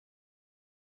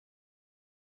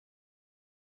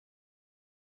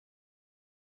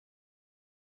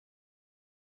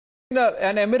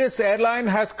An Emirates airline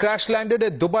has crash landed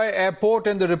at Dubai airport,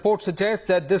 and the report suggests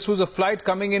that this was a flight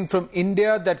coming in from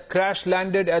India that crash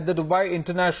landed at the Dubai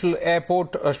International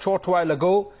Airport a short while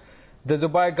ago. The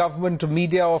Dubai government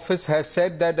media office has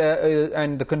said that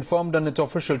and confirmed on its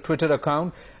official Twitter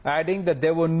account, adding that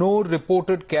there were no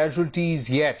reported casualties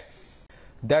yet.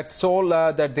 That's all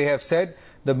that they have said.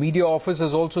 The media office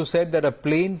has also said that a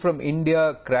plane from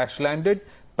India crash landed.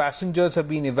 Passengers have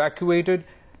been evacuated.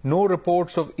 No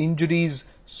reports of injuries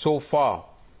so far.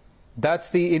 That's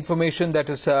the information that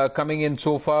is coming in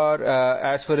so far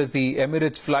as the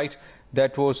Emirates flight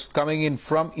that was coming in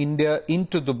from India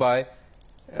into Dubai.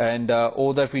 And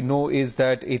all that we know is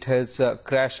that it has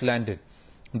crash landed.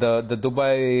 The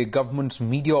Dubai government's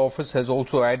media office has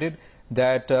also added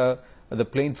that the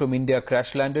plane from India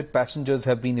crash landed, passengers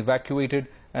have been evacuated,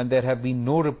 and there have been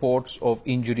no reports of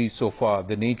injuries so far.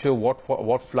 The nature,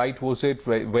 what flight was it,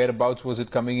 whereabouts was it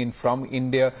coming in from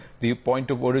India, the point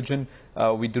of origin,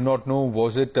 we do not know.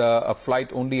 Was it a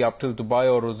flight only up till Dubai,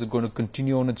 or was it going to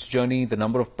continue on its journey, the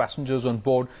number of passengers on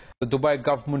board? The Dubai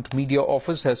government media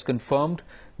office has confirmed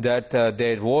that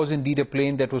there was indeed a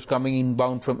plane that was coming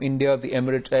inbound from India. The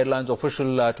Emirates Airlines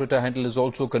official Twitter handle has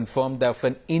also confirmed that of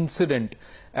an incident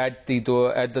at the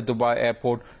Dubai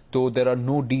airport, though there are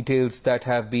no details that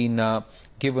have been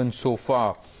given so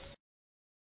far.